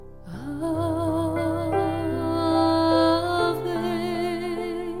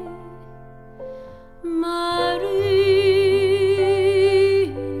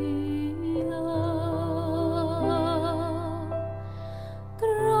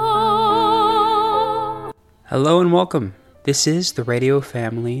Hello and welcome. This is the Radio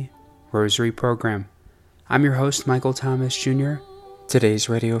Family Rosary Program. I'm your host, Michael Thomas Jr. Today's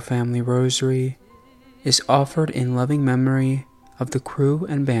Radio Family Rosary is offered in loving memory of the crew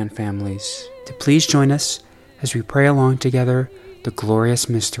and band families. To please join us as we pray along together the glorious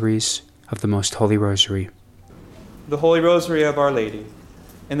mysteries of the Most Holy Rosary. The Holy Rosary of Our Lady.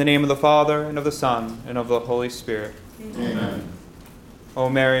 In the name of the Father, and of the Son, and of the Holy Spirit. Amen. O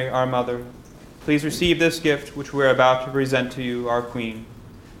Mary, our Mother, please receive this gift which we are about to present to you, our Queen.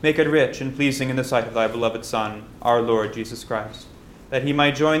 Make it rich and pleasing in the sight of thy beloved Son, our Lord Jesus Christ, that he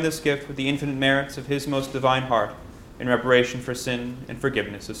might join this gift with the infinite merits of his most divine heart in reparation for sin and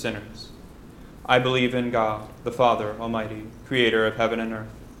forgiveness of sinners. I believe in God, the Father Almighty, creator of heaven and earth,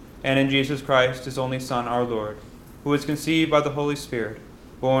 and in Jesus Christ, his only Son, our Lord, who was conceived by the Holy Spirit,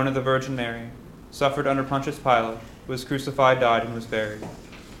 born of the Virgin Mary, suffered under Pontius Pilate, was crucified, died, and was buried.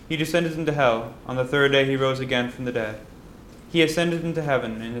 He descended into hell. On the third day he rose again from the dead. He ascended into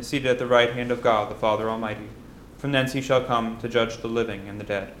heaven and is seated at the right hand of God, the Father Almighty. From thence he shall come to judge the living and the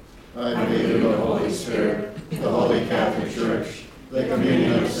dead. I believe in the Holy Spirit, the Holy Catholic Church, the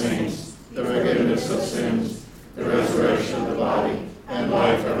communion of saints, the forgiveness of sins, the resurrection of the body, and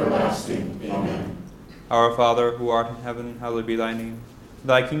life everlasting. Amen. Our Father, who art in heaven, hallowed be thy name.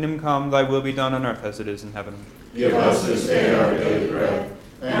 Thy kingdom come, thy will be done on earth as it is in heaven. Give us this day our daily bread,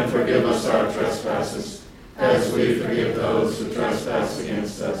 and forgive us our trespasses, as we forgive those who trespass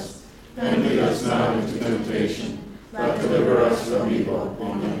against us. And lead us not into temptation, but deliver us from evil.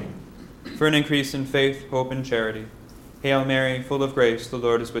 Amen. For an increase in faith, hope, and charity. Hail Mary, full of grace, the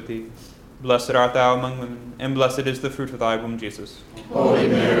Lord is with thee. Blessed art thou among women, and blessed is the fruit of thy womb, Jesus. Holy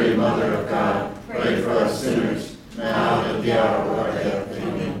Mary, Mother of God, pray for us sinners, now and at the hour of our death.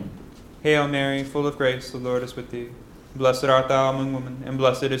 Amen. Hail Mary, full of grace, the Lord is with thee. Blessed art thou among women, and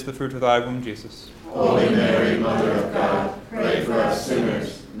blessed is the fruit of thy womb, Jesus. Holy Mary, Mother of God, pray for us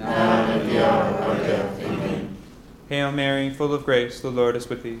sinners, now and at the hour of our death. Amen. Hail Mary, full of grace, the Lord is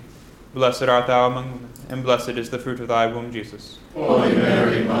with thee. Blessed art thou among women, and blessed is the fruit of thy womb, Jesus. Holy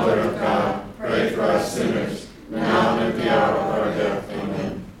Mary, Mother of God, pray for us sinners, now and at the hour of our death.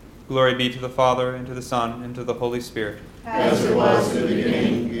 Amen. Glory be to the Father, and to the Son, and to the Holy Spirit. As it was in the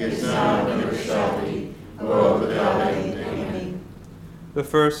beginning, is now, and ever shall be, world without end. Amen. The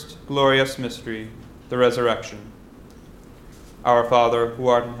first glorious mystery, the resurrection. Our Father, who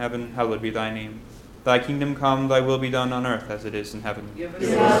art in heaven, hallowed be thy name. Thy kingdom come, thy will be done on earth as it is in heaven. Give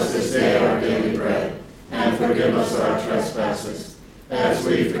us this day our daily bread, and forgive us our trespasses, as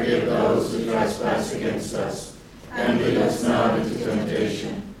we forgive those who trespass against us. And lead us not into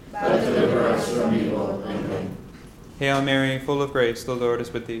temptation, but deliver us from evil. Amen. Hail Mary, full of grace, the Lord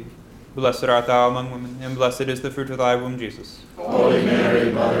is with thee. Blessed art thou among women, and blessed is the fruit of thy womb, Jesus. Holy Mary,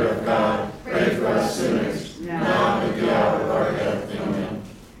 Mother of God, pray for us sinners, now and at the hour of our death. Amen.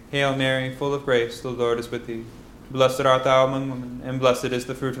 Hail Mary, full of grace, the Lord is with thee. Blessed art thou among women, and blessed is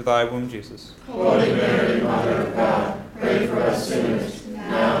the fruit of thy womb, Jesus. Holy Mary, Mother of God, pray for us sinners,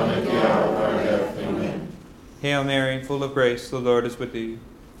 now and at the hour of our death. Amen. Hail Mary, full of grace, the Lord is with thee.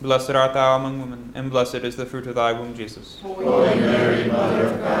 Blessed art thou among women, and blessed is the fruit of thy womb, Jesus. Holy Mary, Mother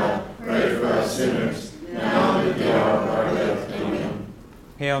of God, pray for us sinners, now and at the hour of our death. Amen.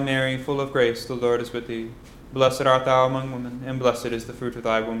 Hail Mary, full of grace, the Lord is with thee. Blessed art thou among women, and blessed is the fruit of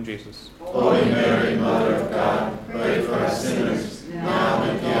thy womb, Jesus. Holy Mary, Mother of God, pray for us sinners, now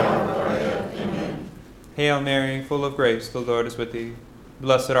and at the hour of our death. Amen. Hail Mary, full of grace, the Lord is with thee.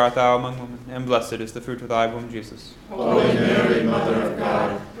 Blessed art thou among women, and blessed is the fruit of thy womb, Jesus. Holy Mary, Mother of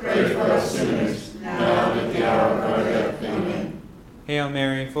God, pray for us sinners, now and at the hour of our death. Amen. Hail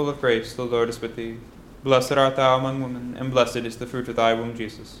Mary, full of grace, the Lord is with thee. Blessed art thou among women, and blessed is the fruit of thy womb,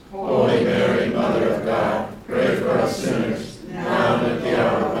 Jesus. Holy Mary, Mother of God, pray for us sinners, now and at the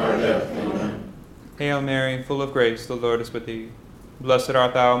hour of our death. Amen. Hail Mary, full of grace, the Lord is with thee. Blessed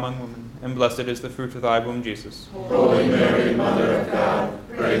art thou among women, and blessed is the fruit of thy womb, Jesus. Holy Mary, Mother of God,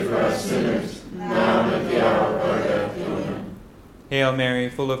 pray for us sinners, now and at the hour of our death. Amen. Hail Mary,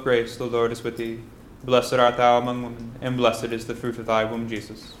 full of grace, the Lord is with thee. Blessed art thou among women, and blessed is the fruit of thy womb,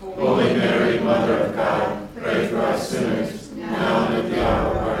 Jesus. Holy Mary, Mother of God, pray for us sinners, now and at the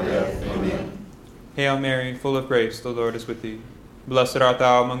hour of our death. Amen. Hail Mary, full of grace, the Lord is with thee. Blessed art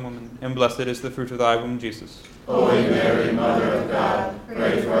thou among women, and blessed is the fruit of thy womb, Jesus. Holy Mary, Mother of God,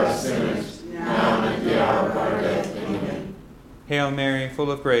 pray for us sinners, now and at the hour of our death. Amen. Hail Mary,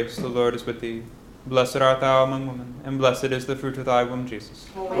 full of grace, the Lord is with thee. Blessed art thou among women, and blessed is the fruit of thy womb, Jesus.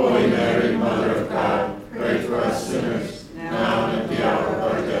 Holy Mary, Mother of God, pray for us sinners, now and at the hour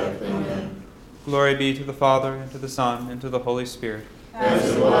of our death. Amen. Glory be to the Father, and to the Son, and to the Holy Spirit.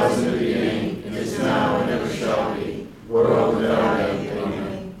 as it was in the beginning, is now, and ever shall be, world without end.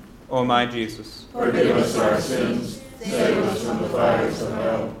 Amen. O my Jesus, Forgive us our sins, save us from the fires of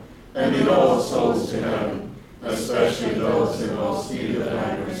hell, and lead all souls to heaven, especially those in most need of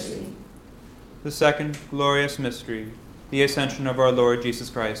thy mercy. the second glorious mystery, the ascension of our Lord Jesus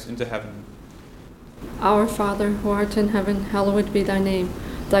Christ into heaven. Our Father, who art in heaven, hallowed be thy name.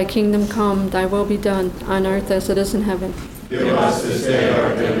 Thy kingdom come, thy will be done, on earth as it is in heaven. Give us this day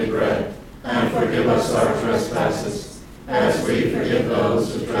our daily bread, and forgive us our trespasses, as we forgive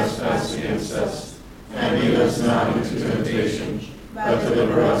those who trespass against us. And lead us not into temptation, but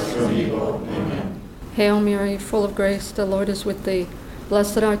deliver us from evil. Amen. Hail Mary, full of grace, the Lord is with thee.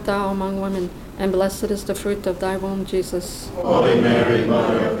 Blessed art thou among women, and blessed is the fruit of thy womb, Jesus. Holy Mary,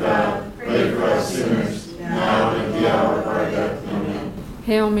 Mother of God, pray for us sinners, now and at the hour of our death. Amen.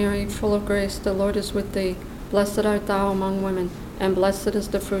 Hail Mary, full of grace, the Lord is with thee. Blessed art thou among women, and blessed is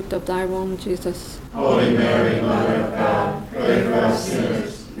the fruit of thy womb, Jesus. Holy Mary, Mother of God, pray for us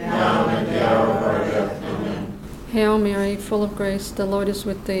sinners, now and at the hour of our death. Amen. Hail Mary, full of grace, the Lord is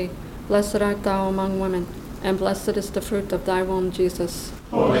with thee. Blessed art thou among women, and blessed is the fruit of thy womb, Jesus.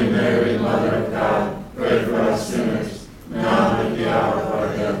 Holy Mary, Mother of God, pray for us sinners, now and at the hour of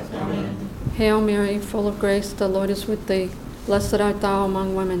our death. Amen. Hail Mary, full of grace, the Lord is with thee. Blessed art thou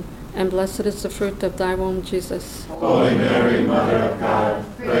among women, and blessed is the fruit of thy womb, Jesus. Holy Mary, Mother of God,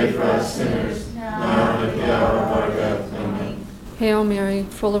 pray for us sinners, now and at the hour of our death. Amen. Hail Mary,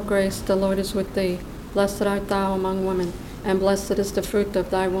 full of grace, the Lord is with thee. Blessed art thou among women, and blessed is the fruit of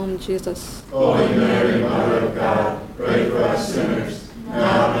thy womb, Jesus. Holy Mary, Mother of God, pray for us sinners,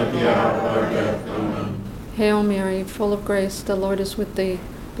 now and at the hour of our death. Amen. Hail Mary, full of grace, the Lord is with thee.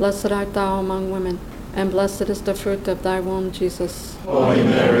 Blessed art thou among women, and blessed is the fruit of thy womb, Jesus. Holy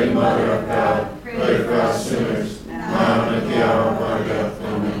Mary, Mother of God, pray for us sinners, now and at the hour of our death.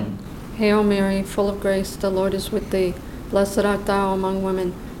 Amen. Hail Mary, full of grace, the Lord is with thee. Blessed art thou among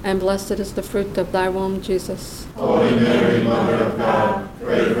women, and blessed is the fruit of thy womb, Jesus. Holy Mary, Mother of God,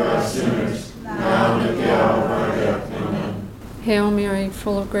 pray for us sinners, now and at the hour of our death. Amen. Hail Mary,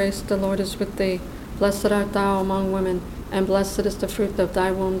 full of grace, the Lord is with thee. Blessed art thou among women, and blessed is the fruit of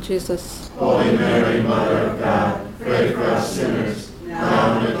thy womb, Jesus. Holy Mary, Mother of God, pray for us sinners,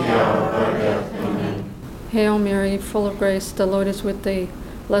 now and at the hour of our death. Amen. Hail Mary, full of grace, the Lord is with thee.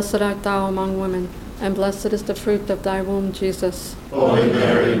 Blessed art thou among women, and blessed is the fruit of thy womb, Jesus. Holy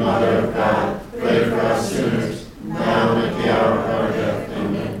Mary, Mother of God, pray for us sinners, now and at the hour of our death.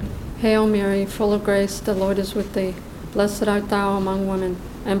 Amen. Hail Mary, full of grace, the Lord is with thee. Blessed art thou among women,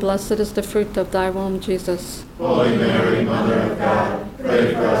 and blessed is the fruit of thy womb, Jesus. Holy Mary, Mother of God,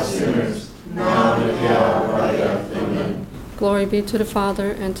 pray for us sinners, now and at the hour of our death. Amen. Glory be to the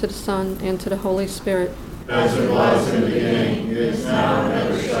Father, and to the Son, and to the Holy Spirit. As it was in the beginning, is now, and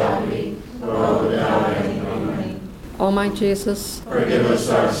ever shall be, world without end. Amen. O my Jesus, Forgive us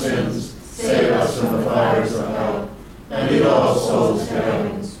our sins, save us from the fires of hell, and lead all souls to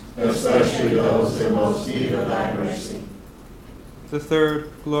heaven, especially those in most need of thy mercy. The third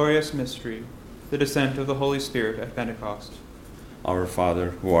glorious mystery, the descent of the Holy Spirit at Pentecost. Our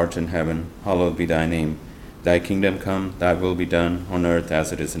Father, who art in heaven, hallowed be thy name. Thy kingdom come, thy will be done, on earth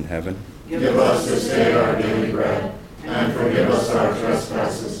as it is in heaven. Give us this day our daily bread, and forgive us our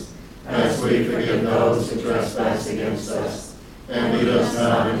trespasses, as we forgive those who trespass against us. And lead us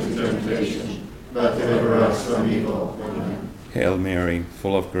not into temptation, but deliver us from evil. Amen. Hail Mary,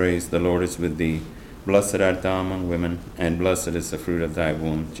 full of grace, the Lord is with thee. Blessed art thou among women, and blessed is the fruit of thy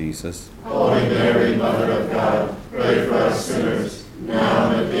womb, Jesus. Holy Mary, Mother of God, pray for us sinners, now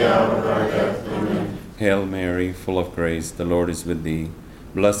and at the hour of our death. Amen. Hail Mary, full of grace, the Lord is with thee.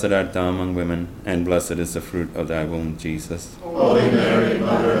 Blessed art thou among women, and blessed is the fruit of thy womb, Jesus. Holy Mary,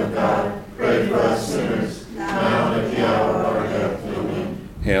 Mother of God, pray for us sinners, now and at the hour of our death. Amen.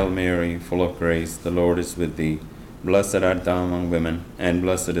 Hail Mary, full of grace, the Lord is with thee. Blessed art thou among women, and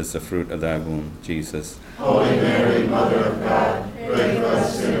blessed is the fruit of thy womb, Jesus. Holy Mary, Mother of God, pray for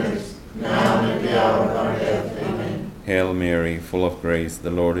us sinners, now and at the hour of our death. Amen. Hail Mary, full of grace,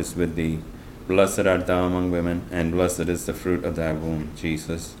 the Lord is with thee. Blessed art thou among women, and blessed is the fruit of thy womb,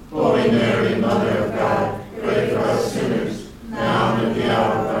 Jesus. Holy Mary, Mother of God, pray for us sinners, now and at the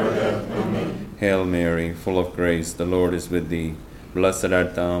hour of our death. Amen. Hail Mary, full of grace, the Lord is with thee. Blessed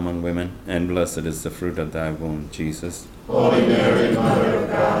art thou among women, and blessed is the fruit of thy womb, Jesus. Holy Mary, Mother of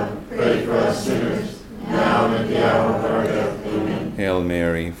God, pray for us sinners, now and at the hour of our death. Amen. Hail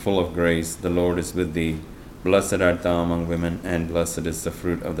Mary, full of grace, the Lord is with thee. Blessed art thou among women, and blessed is the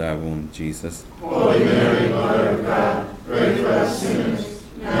fruit of thy womb, Jesus. Holy Mary, Mother of God, pray for us sinners,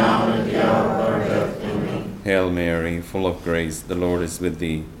 now and at the hour of our death. Amen. Hail Mary, full of grace, the Lord is with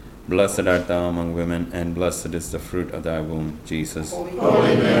thee. Blessed art thou among women, and blessed is the fruit of thy womb, Jesus.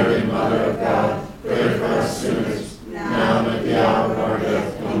 Holy Mary, Mother of God, pray for us sinners, now and at the hour of our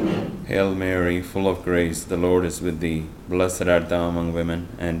death. Amen. Hail Mary, full of grace, the Lord is with thee. Blessed art thou among women,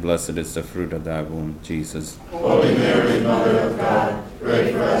 and blessed is the fruit of thy womb, Jesus. Holy Mary, Mother of God,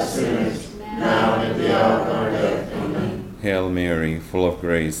 pray for us sinners, now and at the hour of our death. Amen. Hail Mary, full of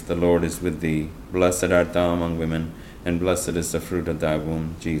grace, the Lord is with thee. Blessed art thou among women, and blessed is the fruit of thy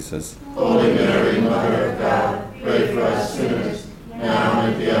womb, Jesus. Holy Mary, Mother of God, pray for us sinners, now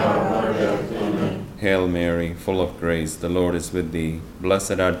and at the hour of our death. Amen. Hail Mary, full of grace, the Lord is with thee.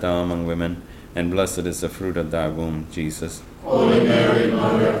 Blessed art thou among women, and blessed is the fruit of thy womb, Jesus. Holy Mary,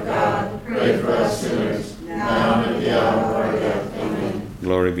 Mother of God, pray for us sinners, now and at the hour of our death. Amen.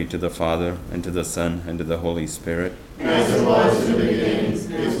 Glory be to the Father, and to the Son, and to the Holy Spirit. As it was in the beginning,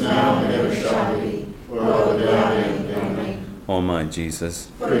 is now, and ever shall be, world without end. Amen. O my Jesus,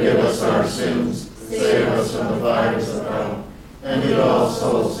 Forgive us our sins, save us from the fires of hell, and lead all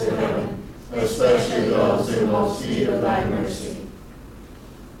souls to heaven, especially those in most need of thy mercy.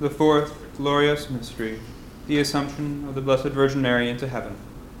 The fourth glorious mystery, the Assumption of the Blessed Virgin Mary into heaven.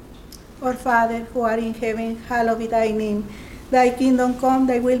 Our Father, who art in heaven, hallowed be thy name. Thy kingdom come,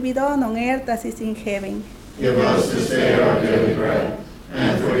 thy will be done on earth as it is in heaven. Give us this day our daily bread,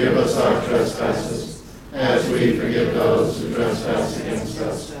 and forgive us our trespasses, as we forgive those who trespass against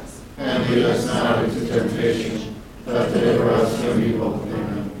us. And lead us not into temptation, but deliver us from evil.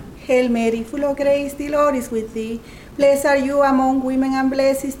 Amen. Hail Mary, full of grace, the Lord is with thee. Blessed are you among women, and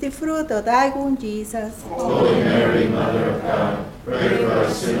blessed is the fruit of thy womb, Jesus. Holy Mary, Mother of God, pray for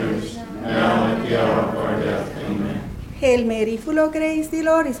us sinners, now and at the hour of our death. Amen. Hail Mary, full of grace, the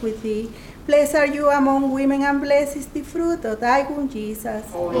Lord is with thee. Blessed are you among women, and blessed is the fruit of thy womb, Jesus.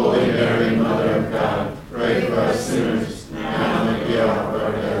 Holy Mary, Mother of God, pray for us sinners, now and at the hour of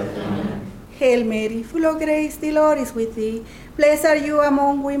our death. Amen. Hail Mary, full of grace, the Lord is with thee. Blessed are you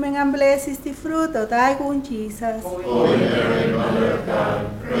among women, and blessed is the fruit of thy womb, Jesus. Holy Mary, Mother of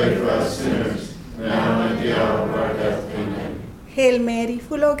God, pray for us sinners, now and at the hour of our death. Amen. Hail Mary,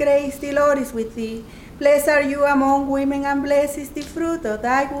 full of grace, the Lord is with thee. Blessed are you among women, and blessed is the fruit of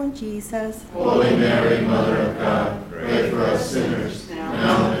thy womb, Jesus. Holy Mary, Mother of God, pray for us sinners,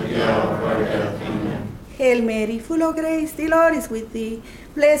 now and at the hour of our death. Amen. Hail Mary, full of grace, the Lord is with thee.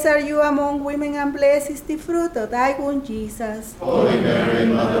 Blessed are you among women, and blessed is the fruit of thy womb, Jesus. Holy Mary,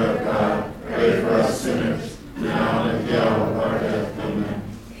 Mother of God, pray for us sinners, now and at the hour of our death. Amen.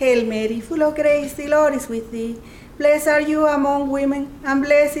 Hail Mary, full of grace, the Lord is with thee. Blessed are you among women, and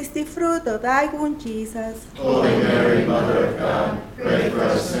blessed is the fruit of thy womb, Jesus. Holy Mary, Mother of God, pray for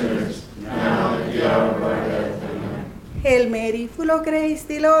us sinners, now and at the hour of our death. Amen. Hail Mary, full of grace,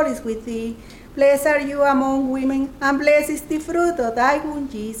 the Lord is with thee. Blessed are you among women, and blessed is the fruit of thy womb,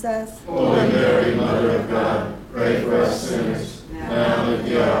 Jesus. Holy Mary, Mother of God, pray for us sinners, now and at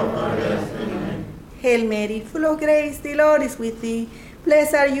the hour of our death. Amen. Hail Mary, full of grace, the Lord is with thee.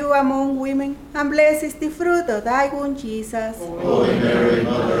 Blessed are you among women, and blessed is the fruit of thy womb, Jesus. Holy Mary,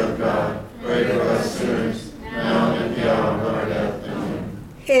 Mother of God, pray for us sinners, now and at the hour of our death. Amen.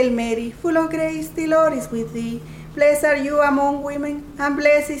 Hail Mary, full of grace, the Lord is with thee. Blessed are you among women, and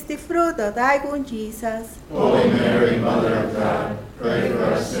blessed is the fruit of thy womb, Jesus. Holy Mary, Mother of God, pray for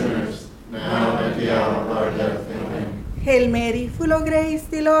us sinners, now and at the hour of our death. Amen. Hail Mary, full of grace,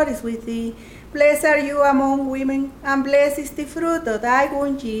 the Lord is with thee. Blessed are you among women, and blessed is the fruit of thy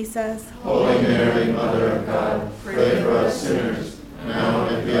womb, Jesus. Holy Mary, Mother of God, pray for us sinners, now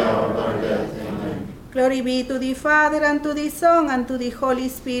and at the hour of our death. Amen. Glory be to the Father, and to the Son, and to the Holy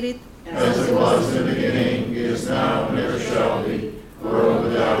Spirit. As it was in the beginning, is now, and ever shall be, world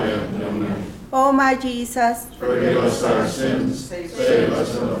without end. Amen. O my Jesus, Forgive us our sins, save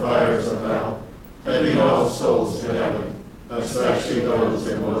us from the fires of hell, and lead all souls to heaven, especially those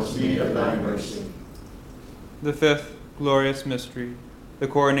in most need of thy mercy. The fifth glorious mystery, the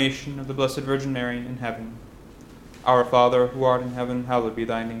coronation of the Blessed Virgin Mary in heaven. Our Father, who art in heaven, hallowed be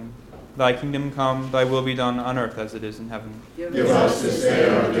thy name. Thy kingdom come, thy will be done on earth as it is in heaven. Give us this day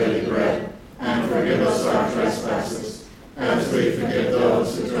our daily bread, and forgive us our trespasses, as we forgive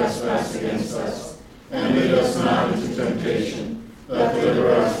those who trespass against us. And lead us not into temptation, but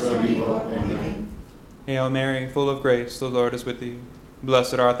deliver us from evil. Amen. Hail Mary, full of grace, the Lord is with thee.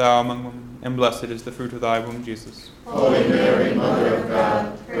 Blessed art thou among women, and blessed is the fruit of thy womb, Jesus. Holy Mary, Mother of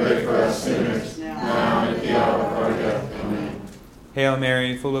God, pray for us sinners, now and at the hour of our death. Amen. Hail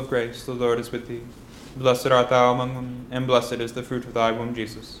Mary, full of grace, the Lord is with thee. Blessed art thou among women, and blessed is the fruit of thy womb,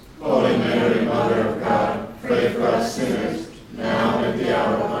 Jesus. Holy Mary, Mother of God, pray for us sinners, now and at the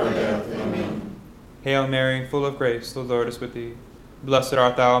hour of our death. Amen. Hail Mary, full of grace, the Lord is with thee. Blessed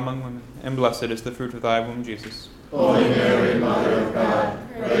art thou among women, and blessed is the fruit of thy womb, Jesus. Holy Mary, Mother of God,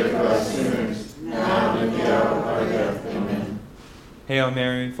 pray for us sinners, now and at the hour of our death. Amen. Hail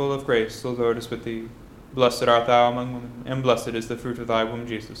Mary, full of grace, the Lord is with thee. Blessed art thou among women, and blessed is the fruit of thy womb,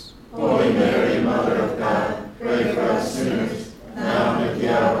 Jesus. Holy Mary, Mother of God, pray for us sinners, now and at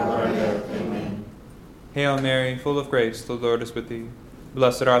the hour of our death. Amen. Hail Mary, full of grace, the Lord is with thee.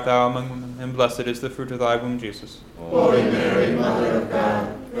 Blessed art thou among women, and blessed is the fruit of thy womb, Jesus. Holy Mary, Mother of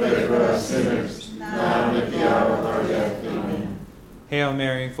God, pray for us sinners, now and at the hour of our death. Amen. Hail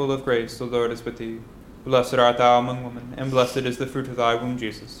Mary, full of grace, the Lord is with thee. Blessed art thou among women, and blessed is the fruit of thy womb,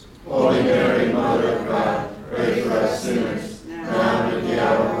 Jesus. Holy Mary, Mother of God, pray for us sinners, now and at the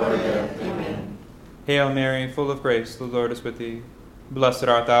hour of our death. Amen. Hail Mary, full of grace, the Lord is with thee. Blessed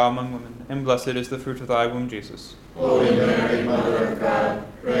art thou among women, and blessed is the fruit of thy womb, Jesus. Holy Mary, Mother of God,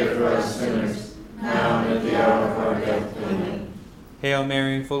 pray for us sinners, now and at the hour of our death. Amen. Hail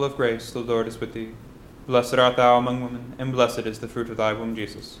Mary, full of grace, the Lord is with thee. Blessed art thou among women, and blessed is the fruit of thy womb,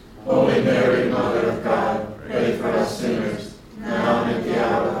 Jesus. Holy Mary, Mother of God, pray for us sinners, now and at the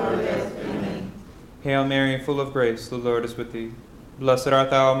hour of our death. Amen. Hail Mary, full of grace, the Lord is with thee. Blessed art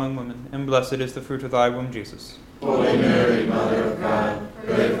thou among women, and blessed is the fruit of thy womb, Jesus. Holy Mary, Mother of God,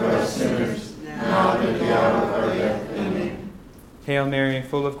 pray for us sinners, now and at the hour of our death. Amen. Hail Mary,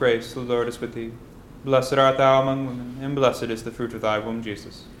 full of grace, the Lord is with thee. Blessed art thou among women, and blessed is the fruit of thy womb,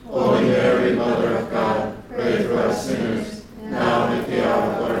 Jesus. Holy Mary, Mother of God, pray for us sinners, now and at the hour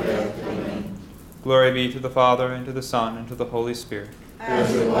of our death. Amen. Glory be to the Father, and to the Son, and to the Holy Spirit.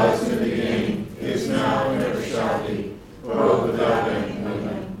 As it was in the beginning, is now, and ever shall be, world without end.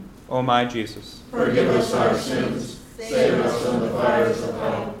 Amen. O my Jesus, Forgive us our sins, save us from the fires of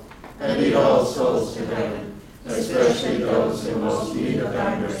hell, and lead all souls to heaven, especially those in most need of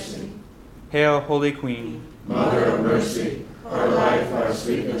thy mercy. Hail, Holy Queen, Mother of mercy, our life, our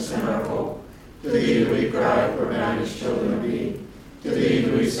sweetness, and our hope. To thee do we cry, for banished children of Eve. To thee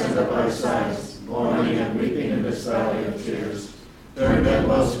do we send up our sighs, mourning and weeping in this valley of tears. Turn then,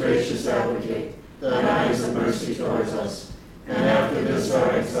 most gracious Advocate, thine eyes of mercy towards us, and after this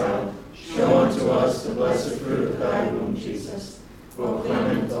our exile, show unto us the blessed fruit of thy womb, Jesus. O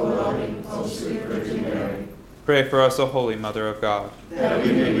clement, O loving, O sweet Virgin Mary, pray for us, O Holy Mother of God. that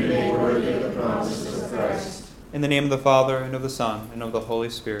we may be made worthy of the promises of Christ. In the name of the Father, and of the Son, and of the Holy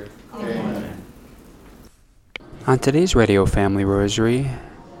Spirit. Amen. On today's Radio Family Rosary,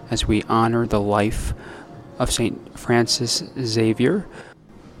 as we honor the life of St. Francis Xavier,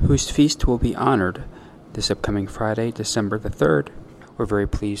 whose feast will be honored this upcoming Friday, December the 3rd, we're very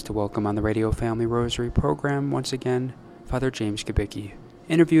pleased to welcome on the Radio Family Rosary program once again Father James Kubicki,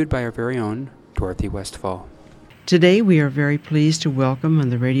 interviewed by our very own Dorothy Westfall. Today we are very pleased to welcome on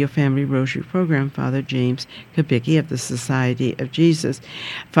the Radio Family Rosary program Father James Kubicki of the Society of Jesus.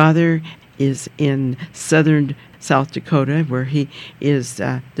 Father is in southern South Dakota, where he is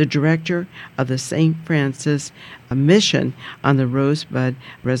the director of the St. Francis Mission on the Rosebud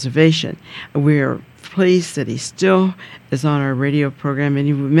Reservation. We're pleased that he still is on our radio program,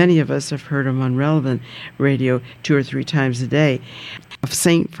 and many of us have heard him on Relevant Radio 2 or 3 times a day.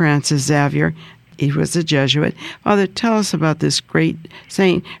 St. Francis Xavier, he was a Jesuit. Father, tell us about this great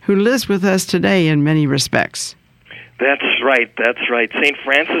saint who lives with us today in many respects. That's right. St.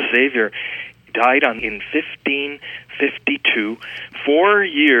 Francis Xavier died in 1552, 4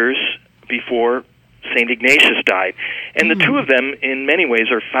 years before St. Ignatius died. And the two of them, in many ways,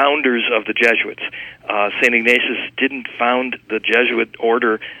 are founders of the Jesuits. St. Ignatius didn't found the Jesuit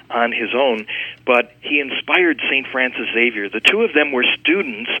order on his own, but he inspired St. Francis Xavier. The two of them were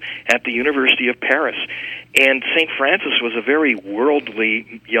students at the University of Paris. And St. Francis was a very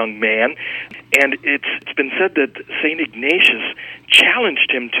worldly young man, and it's been said that St. Ignatius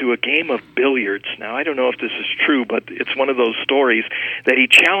challenged him to a game of billiards. Now, I don't know if this is true, but it's one of those stories that he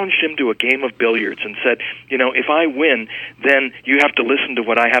challenged him to a game of billiards and said, you know, if I win, then you have to listen to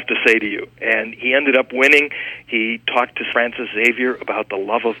what I have to say to you. And he ended up winning. He talked to Francis Xavier about the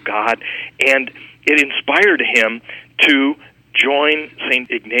love of God, and it inspired him to join St.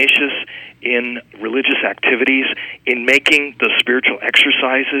 Ignatius in religious activities, in making the spiritual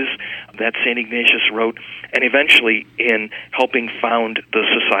exercises that St. Ignatius wrote, and eventually in helping found the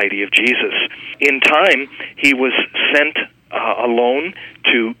Society of Jesus. In time, he was sent alone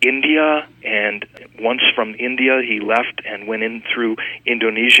to India, and once from India he left and went in through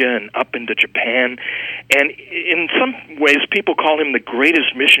Indonesia and up into Japan. And in some ways, people call him the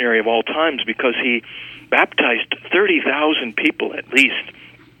greatest missionary of all times because he baptized 30,000 people at least.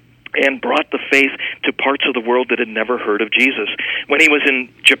 and brought the faith to parts of the world that had never heard of Jesus. When he was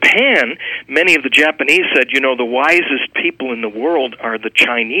in Japan, many of the Japanese said, the wisest people in the world are the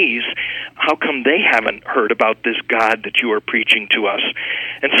Chinese. How come they haven't heard about this God that you are preaching to us?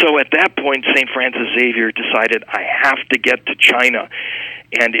 And so at that point, St. Francis Xavier decided, I have to get to China.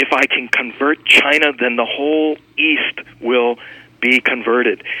 And if I can convert China, then the whole East will be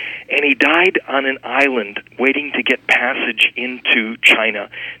converted. And he died on an island waiting to get passage into China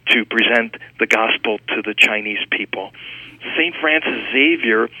to present the gospel to the Chinese people. St. Francis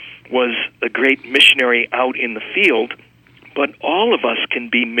Xavier was a great missionary out in the field, but all of us can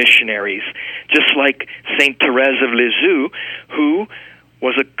be missionaries, just like St. Therese of Lisieux, who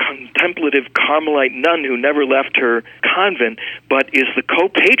was a contemplative Carmelite nun who never left her convent, but is the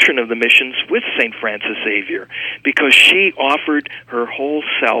co-patron of the missions with St. Francis Xavier, because she offered her whole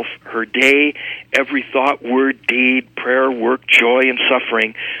self, her day, every thought, word, deed, prayer, work, joy, and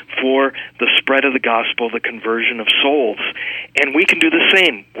suffering for the spread of the gospel, the conversion of souls. And we can do the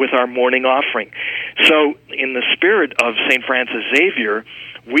same with our morning offering. So in the spirit of St. Francis Xavier,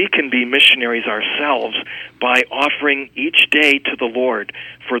 we can be missionaries ourselves by offering each day to the Lord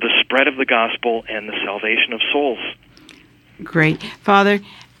for the spread of the gospel and the salvation of souls. Great. Father,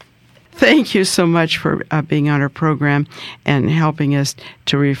 thank you so much for being on our program and helping us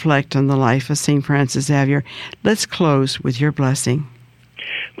to reflect on the life of St. Francis Xavier. Let's close with your blessing.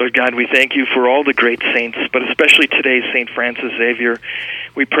 Lord God, we thank you for all the great saints, but especially today, St. Francis Xavier.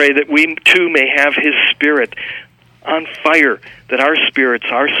 We pray that we too may have his spirit on fire, that our spirits,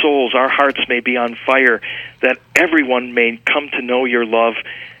 our souls, our hearts may be on fire, that everyone may come to know your love,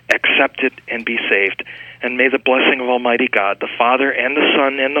 accept it, and be saved. And may the blessing of Almighty God, the Father and the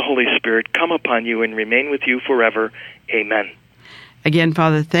Son and the Holy Spirit come upon you and remain with you forever. Amen. Again,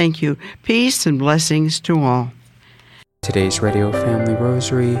 Father, thank you. Peace and blessings to all. Today's Radio Family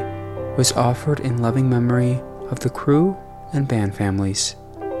Rosary was offered in loving memory of the crew and band families.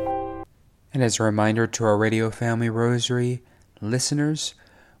 And as a reminder to our Radio Family Rosary listeners,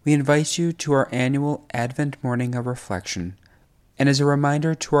 we invite you to our annual Advent Morning of Reflection. And as a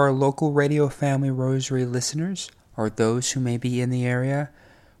reminder to our local Radio Family Rosary listeners, or those who may be in the area,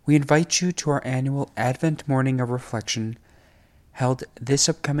 we invite you to our annual Advent Morning of Reflection, held this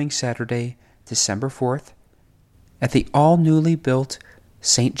upcoming Saturday, December 4th, at the all-newly built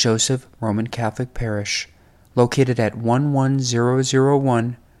St. Joseph Roman Catholic Parish, located at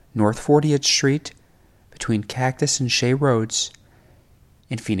 11001 North 40th Street, between Cactus and Shea Roads,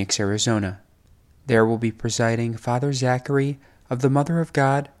 in Phoenix, Arizona. There will be presiding Father Zachary of the Mother of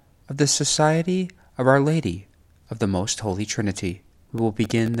God of the Society of Our Lady of the Most Holy Trinity. We will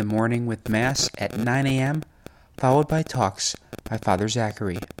begin the morning with Mass at 9 a.m., followed by talks by Father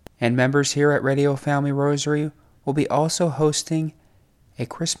Zachary. And members here at Radio Family Rosary will be also hosting a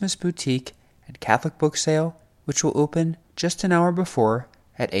Christmas boutique and Catholic book sale, which will open just an hour before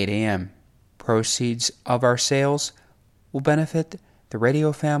at 8 a.m. Proceeds of our sales will benefit the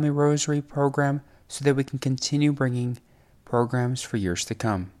Radio Family Rosary program so that we can continue bringing programs for years to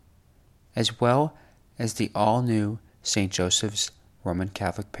come, as well as the all-new St. Joseph's Roman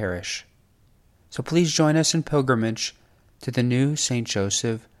Catholic Parish. So please join us in pilgrimage to the new St.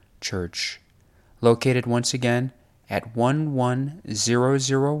 Joseph Church, located once again at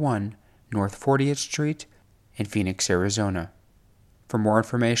 11001 North 40th Street in Phoenix, Arizona. For more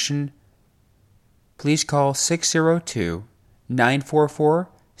information, please call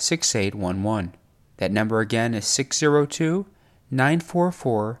 602-944-6811. That number again is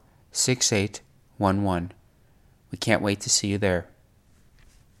 602-944-6811. We can't wait to see you there.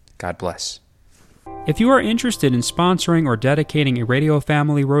 God bless. If you are interested in sponsoring or dedicating a Radio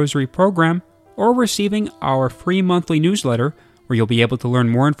Family Rosary program, or receiving our free monthly newsletter, where you'll be able to learn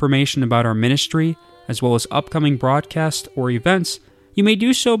more information about our ministry, as well as upcoming broadcasts or events, you may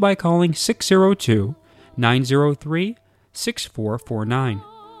do so by calling 602-903-6449.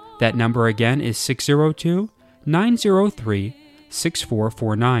 That number again is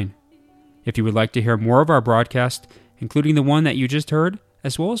 602-903-6449. If you would like to hear more of our broadcast, including the one that you just heard,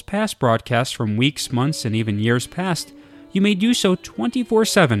 as well as past broadcasts from weeks, months, and even years past, you may do so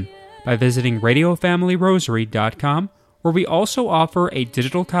 24/7 by visiting RadioFamilyRosary.com, where we also offer a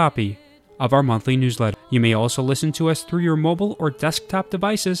digital copy of our monthly newsletter. You may also listen to us through your mobile or desktop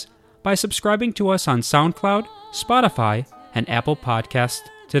devices by subscribing to us on SoundCloud, Spotify, and Apple Podcasts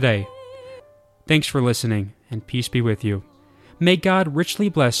today. Thanks for listening, and peace be with you. May God richly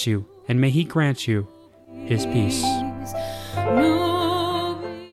bless you, and may He grant you His peace.